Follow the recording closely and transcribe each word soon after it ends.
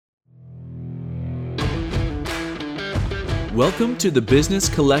Welcome to the Business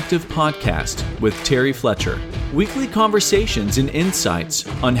Collective Podcast with Terry Fletcher. Weekly conversations and insights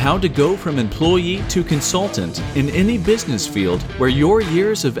on how to go from employee to consultant in any business field where your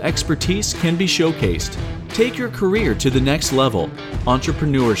years of expertise can be showcased. Take your career to the next level,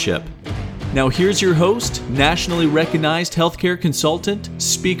 entrepreneurship. Now here's your host, nationally recognized healthcare consultant,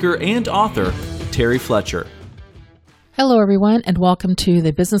 speaker, and author, Terry Fletcher. Hello, everyone, and welcome to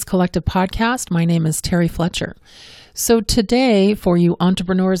the Business Collective Podcast. My name is Terry Fletcher. So today, for you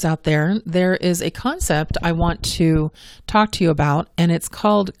entrepreneurs out there, there is a concept I want to talk to you about, and it's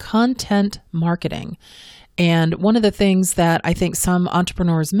called content marketing. And one of the things that I think some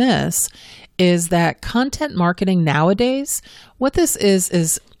entrepreneurs miss is that content marketing nowadays, what this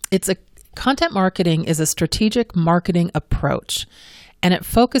is content marketing is a strategic marketing approach. And it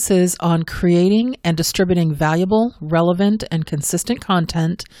focuses on creating and distributing valuable, relevant, and consistent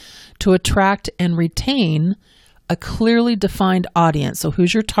content to attract and retain a clearly defined audience. So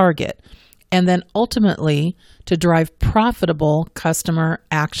who's your target? And then ultimately to drive profitable customer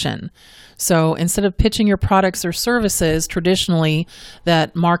action. So instead of pitching your products or services traditionally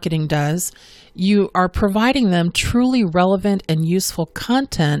that marketing does, you are providing them truly relevant and useful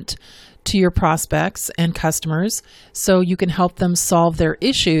content to your prospects and customers so you can help them solve their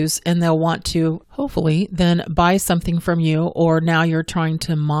issues, and they'll want to hopefully then buy something from you, or now you're trying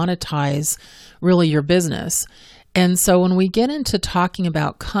to monetize really your business. And so when we get into talking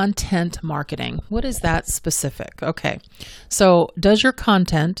about content marketing, what is that specific? Okay, so does your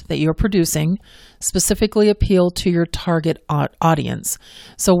content that you're producing specifically appeal to your target audience?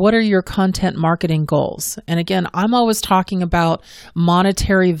 So what are your content marketing goals? And again, I'm always talking about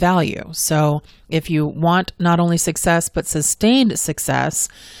monetary value. So if you want not only success, but sustained success,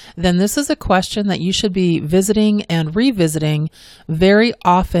 then this is a question that you should be visiting and revisiting very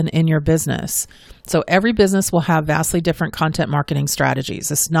often in your business. So every business will have vastly different content marketing strategies.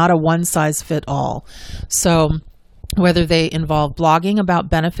 It's not a one-size-fits-all. So whether they involve blogging about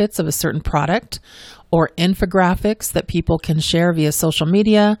benefits of a certain product or infographics that people can share via social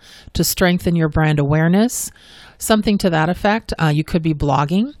media to strengthen your brand awareness, something to that effect, you could be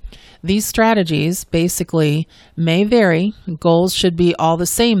blogging. These strategies basically may vary. Goals should be all the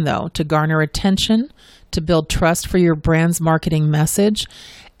same, though, to garner attention, to build trust for your brand's marketing message,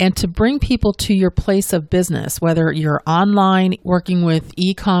 and to bring people to your place of business, whether you're online working with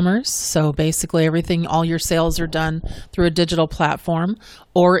e-commerce, so basically everything, all your sales are done through a digital platform,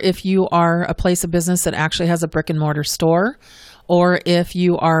 or if you are a place of business that actually has a brick and mortar store, or if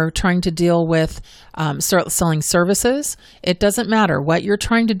you are trying to deal with selling services, it doesn't matter. What you're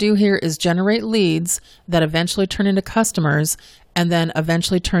trying to do here is generate leads that eventually turn into customers and then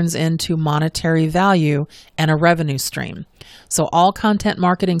eventually turns into monetary value and a revenue stream. So all content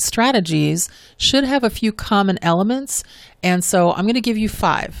marketing strategies should have a few common elements. And so I'm going to give you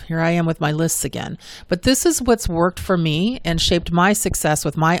 5. Here I am with my lists again. But this is what's worked for me and shaped my success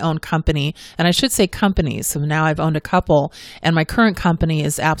with my own company. And I should say companies. So now I've owned a couple, and my current company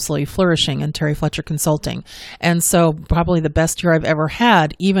is absolutely flourishing in Terry Fletcher Consulting. And so probably the best year I've ever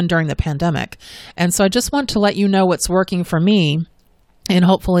had, even during the pandemic. And so I just want to let you know what's working for me. And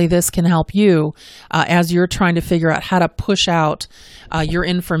hopefully this can help you as you're trying to figure out how to push out your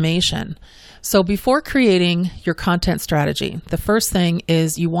information. So before creating your content strategy, the first thing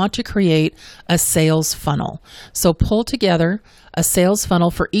is you want to create a sales funnel. So pull together a sales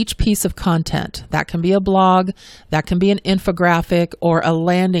funnel for each piece of content. That can be a blog, that can be an infographic, or a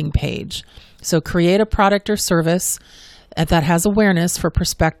landing page. So create a product or service that has awareness for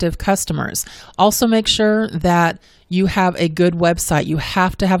prospective customers. Also make sure that you have a good website. You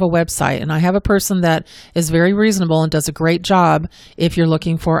have to have a website. And I have a person that is very reasonable and does a great job if you're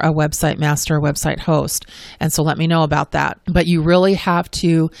looking for a website master, a website host. And so let me know about that. But you really have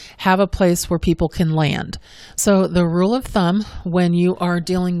to have a place where people can land. So the rule of thumb when you are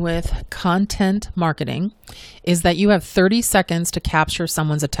dealing with content marketing is that you have 30 seconds to capture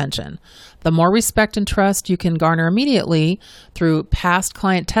someone's attention. The more respect and trust you can garner immediately through past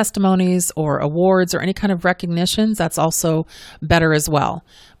client testimonies or awards or any kind of recognitions, that's also better as well.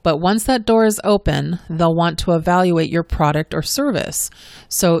 But once that door is open, they'll want to evaluate your product or service.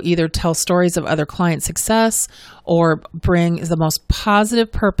 So either tell stories of other client success or bring the most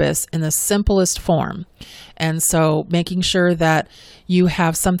positive purpose in the simplest form. And so making sure that you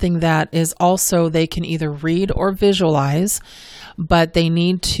have something that is also they can either read or visualize, but they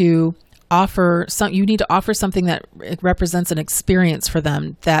need to you need to offer something that represents an experience for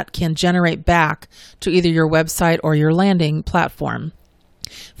them that can generate back to either your website or your landing platform.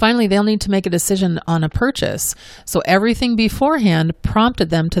 Finally, they'll need to make a decision on a purchase. So everything beforehand prompted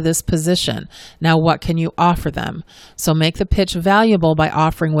them to this position. Now, what can you offer them? So make the pitch valuable by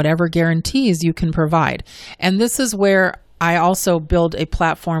offering whatever guarantees you can provide. And this is where I also build a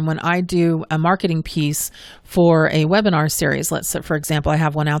platform when I do a marketing piece for a webinar series. Let's say, for example, I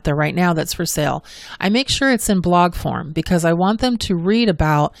have one out there right now that's for sale. I make sure it's in blog form because I want them to read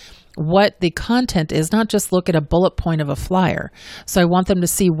about what the content is, not just look at a bullet point of a flyer. So I want them to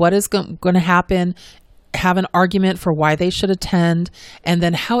see what is going to happen, have an argument for why they should attend, and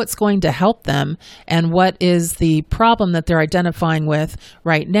then how it's going to help them and what is the problem that they're identifying with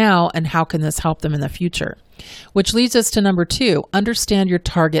right now and how can this help them in the future. Which leads us to number 2, understand your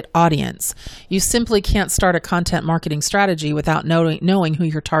target audience. You simply can't start a content marketing strategy without knowing who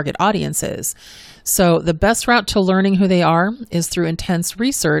your target audience is. So the best route to learning who they are is through intense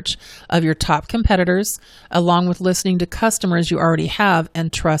research of your top competitors, along with listening to customers you already have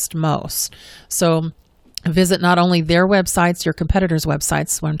and trust most. So visit not only their websites, your competitors'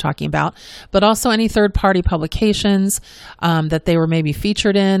 websites, what I'm talking about, but also any third-party publications that they were maybe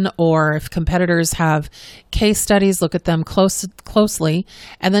featured in, or if competitors have case studies, look at them closely,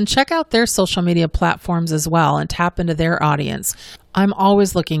 and then check out their social media platforms as well and tap into their audience. I'm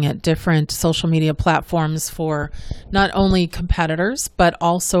always looking at different social media platforms for not only competitors, but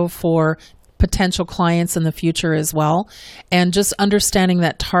also for potential clients in the future as well, and just understanding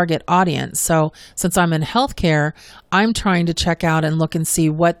that target audience. So since I'm in healthcare, I'm trying to check out and look and see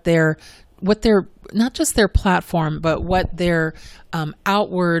what their not just their platform, but what their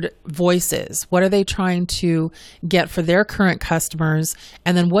outward voice is. What are they trying to get for their current customers?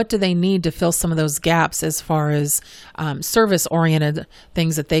 And then what do they need to fill some of those gaps as far as service-oriented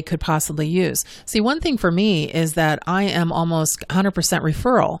things that they could possibly use? See, one thing for me is that I am almost 100%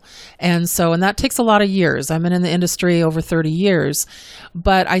 referral. And that takes a lot of years. I've been in the industry over 30 years,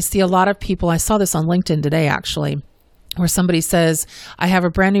 but I see a lot of people, I saw this on LinkedIn today actually, where somebody says, I have a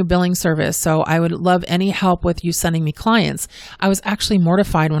brand new billing service, so I would love any help with you sending me clients. I was actually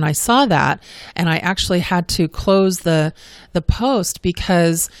mortified when I saw that, and I actually had to close the post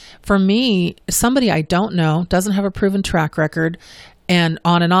because for me, somebody I don't know, doesn't have a proven track record, and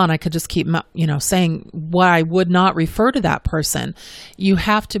on, I could just keep, saying what I would not refer to that person. You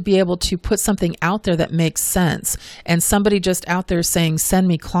have to be able to put something out there that makes sense. And somebody just out there saying, send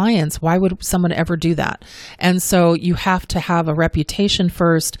me clients, why would someone ever do that? And so you have to have a reputation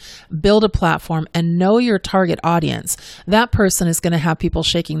first, build a platform, and know your target audience. That person is going to have people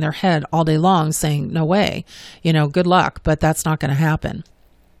shaking their head all day long saying, no way, good luck, but that's not going to happen.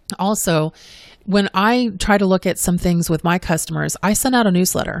 Also, when I try to look at some things with my customers, I send out a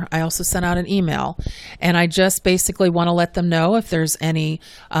newsletter. I also send out an email, and I just basically want to let them know if there's any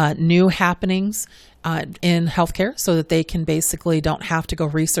new happenings in healthcare so that they can basically don't have to go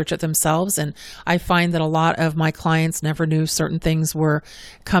research it themselves. And I find that a lot of my clients never knew certain things were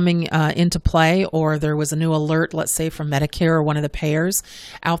coming into play, or there was a new alert, let's say from Medicare or one of the payers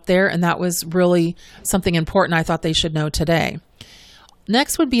out there. And that was really something important I thought they should know today.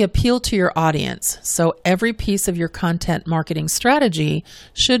 Next would be appeal to your audience. So every piece of your content marketing strategy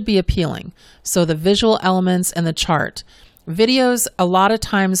should be appealing. So the visual elements and the chart. Videos a lot of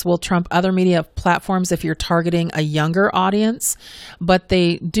times will trump other media platforms if you're targeting a younger audience, but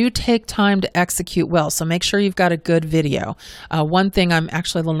they do take time to execute well. So make sure you've got a good video. One thing I'm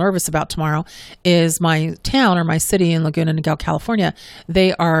actually a little nervous about tomorrow is my town or my city in Laguna Niguel, California.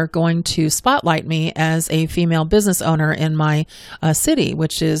 They are going to spotlight me as a female business owner in my city,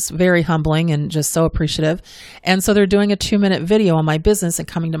 which is very humbling and just so appreciative. And so they're doing a 2-minute video on my business and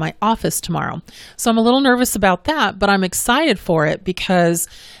coming to my office tomorrow. So I'm a little nervous about that, but I'm excited for it because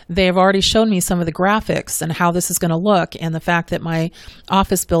they've already shown me some of the graphics and how this is going to look, and the fact that my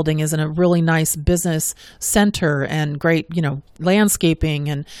office building is in a really nice business center and great, landscaping,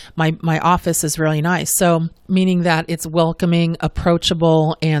 and my office is really nice. So meaning that it's welcoming,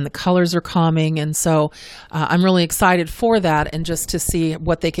 approachable, and the colors are calming. And so I'm really excited for that and just to see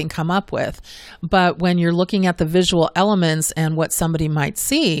what they can come up with. But when you're looking at the visual elements and what somebody might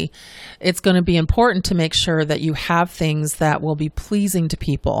see, it's going to be important to make sure that you have things that will be pleasing to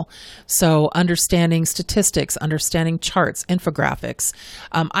people. So understanding statistics, understanding charts, infographics.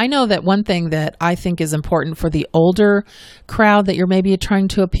 I know that one thing that I think is important for the older crowd that you're maybe trying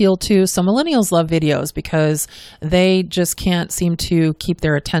to appeal to. So millennials love videos because they just can't seem to keep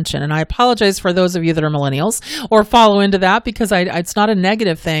their attention. And I apologize for those of you that are millennials or follow into that, because it's not a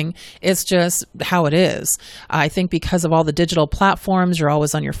negative thing. It's just how it is. I think because of all the digital platforms, you're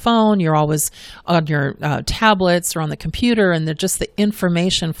always on your phone, you're always on your tablets or on the computer, and just the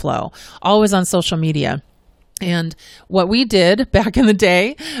information flow, always on social media. And what we did back in the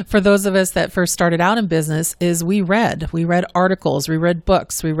day, for those of us that first started out in business, is we read articles, we read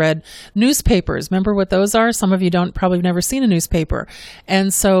books, we read newspapers. Remember what those are? Some of you probably never seen a newspaper.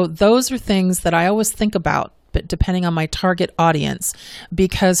 And so those are things that I always think about, but depending on my target audience.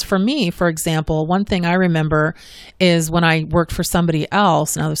 Because for me, for example, one thing I remember is when I worked for somebody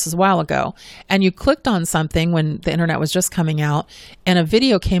else, now this is a while ago, and you clicked on something when the internet was just coming out and a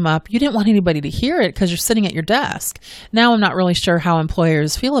video came up, you didn't want anybody to hear it because you're sitting at your desk. Now I'm not really sure how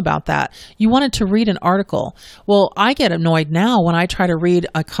employers feel about that. You wanted to read an article. Well, I get annoyed now when I try to read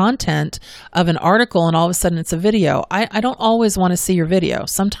a content of an article and all of a sudden it's a video. I don't always want to see your video.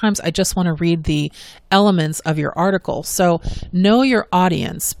 Sometimes I just want to read the elements of your article. So know your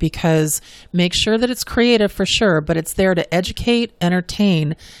audience, because make sure that it's creative for sure, but it's there to educate,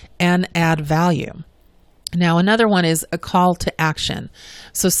 entertain, and add value. Now, another one is a call to action.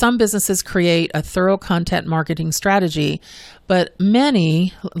 So some businesses create a thorough content marketing strategy, but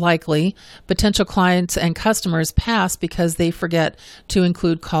many, likely, potential clients and customers pass because they forget to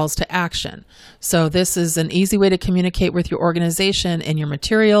include calls to action. So this is an easy way to communicate with your organization in your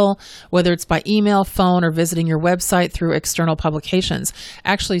material, whether it's by email, phone, or visiting your website through external publications.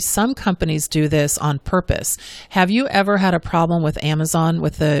 Actually, some companies do this on purpose. Have you ever had a problem with Amazon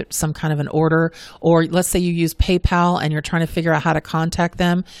with some kind of an order, or let's say you use PayPal and you're trying to figure out how to contact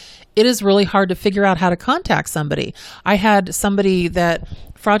them? It is really hard to figure out how to contact somebody. I had somebody that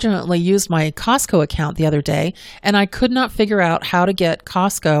fraudulently used my Costco account the other day, and I could not figure out how to get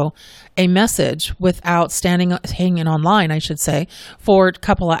Costco a message without hanging online, I should say, for a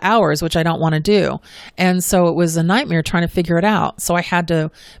couple of hours, which I don't want to do. And so it was a nightmare trying to figure it out. So I had to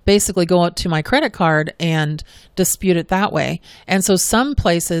basically go out to my credit card and dispute it that way. And so some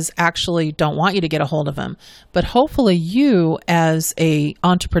places actually don't want you to get a hold of them. But hopefully you, as a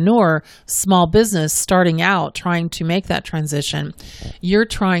entrepreneur, small business starting out, trying to make that transition, you're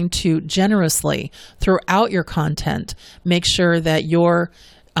trying to generously throughout your content make sure that your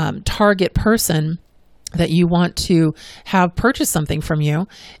target person that you want to have purchase something from you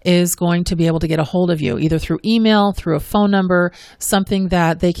is going to be able to get a hold of you, either through email, through a phone number, something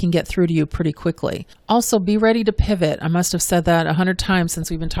that they can get through to you pretty quickly. Also, be ready to pivot. I must have said that 100 times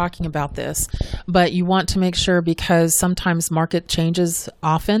since we've been talking about this, but you want to make sure, because sometimes market changes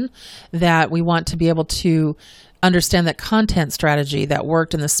often, that we want to be able to understand that content strategy that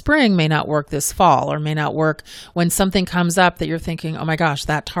worked in the spring may not work this fall, or may not work when something comes up that you're thinking, oh my gosh,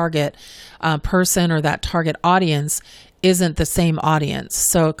 that target person or that target audience isn't the same audience.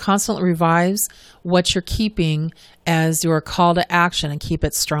 So constantly revise what you're keeping as your call to action and keep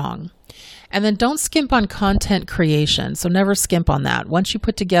it strong. And then don't skimp on content creation. So never skimp on that. Once you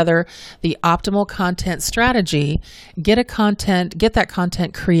put together the optimal content strategy, get that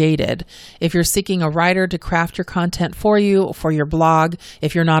content created. If you're seeking a writer to craft your content for you, for your blog,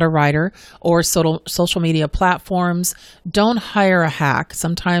 if you're not a writer, or social media platforms, don't hire a hack.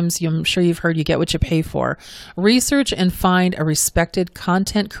 Sometimes I'm sure you've heard you get what you pay for. Research and find a respected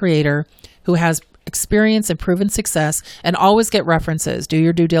content creator who has experience and proven success, and always get references. Do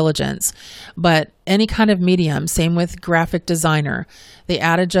your due diligence. But any kind of medium, same with graphic designer. The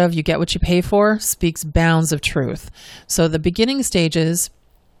adage of you get what you pay for speaks bounds of truth. So the beginning stages,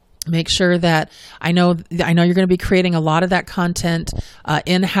 make sure that I know you're going to be creating a lot of that content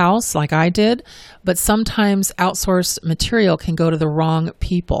in-house like I did, but sometimes outsourced material can go to the wrong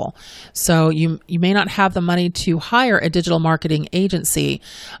people. So you may not have the money to hire a digital marketing agency,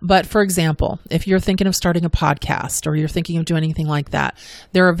 but for example, if you're thinking of starting a podcast or you're thinking of doing anything like that,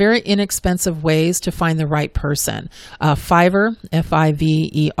 there are very inexpensive ways to find the right person. Fiverr,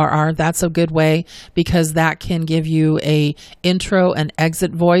 Fiverr, that's a good way, because that can give you a intro and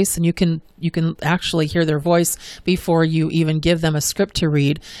exit voice, and you can actually hear their voice before you even give them a script to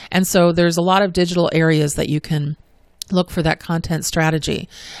read. And so there's a lot of digital areas that you can look for that content strategy.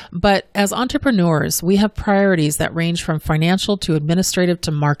 But as entrepreneurs, we have priorities that range from financial to administrative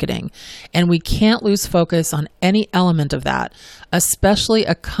to marketing, and we can't lose focus on any element of that, especially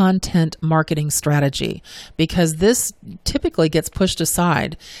a content marketing strategy, because this typically gets pushed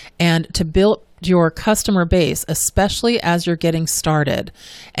aside. And to build your customer base, especially as you're getting started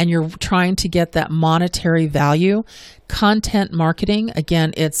and you're trying to get that monetary value, content marketing,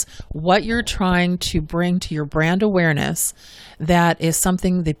 again, it's what you're trying to bring to your brand awareness that is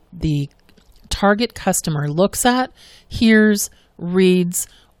something that the target customer looks at, hears, reads,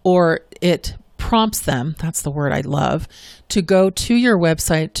 or it prompts them, that's the word I love, to go to your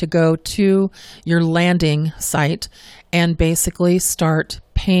website, to go to your landing site, and basically start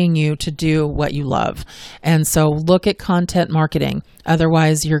paying you to do what you love. And so look at content marketing.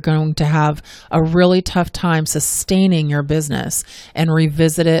 Otherwise, you're going to have a really tough time sustaining your business, and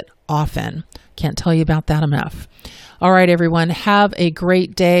revisit it often. Can't tell you about that enough. All right, everyone, have a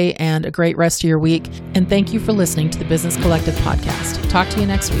great day and a great rest of your week. And thank you for listening to the Business Collective podcast. Talk to you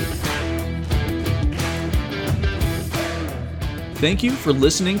next week. Thank you for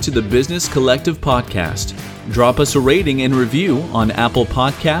listening to the Business Collective podcast. Drop us a rating and review on Apple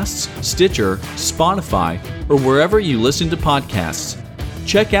Podcasts, Stitcher, Spotify, or wherever you listen to podcasts.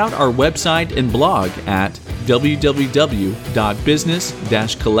 Check out our website and blog at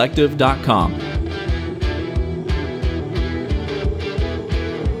www.business-collective.com.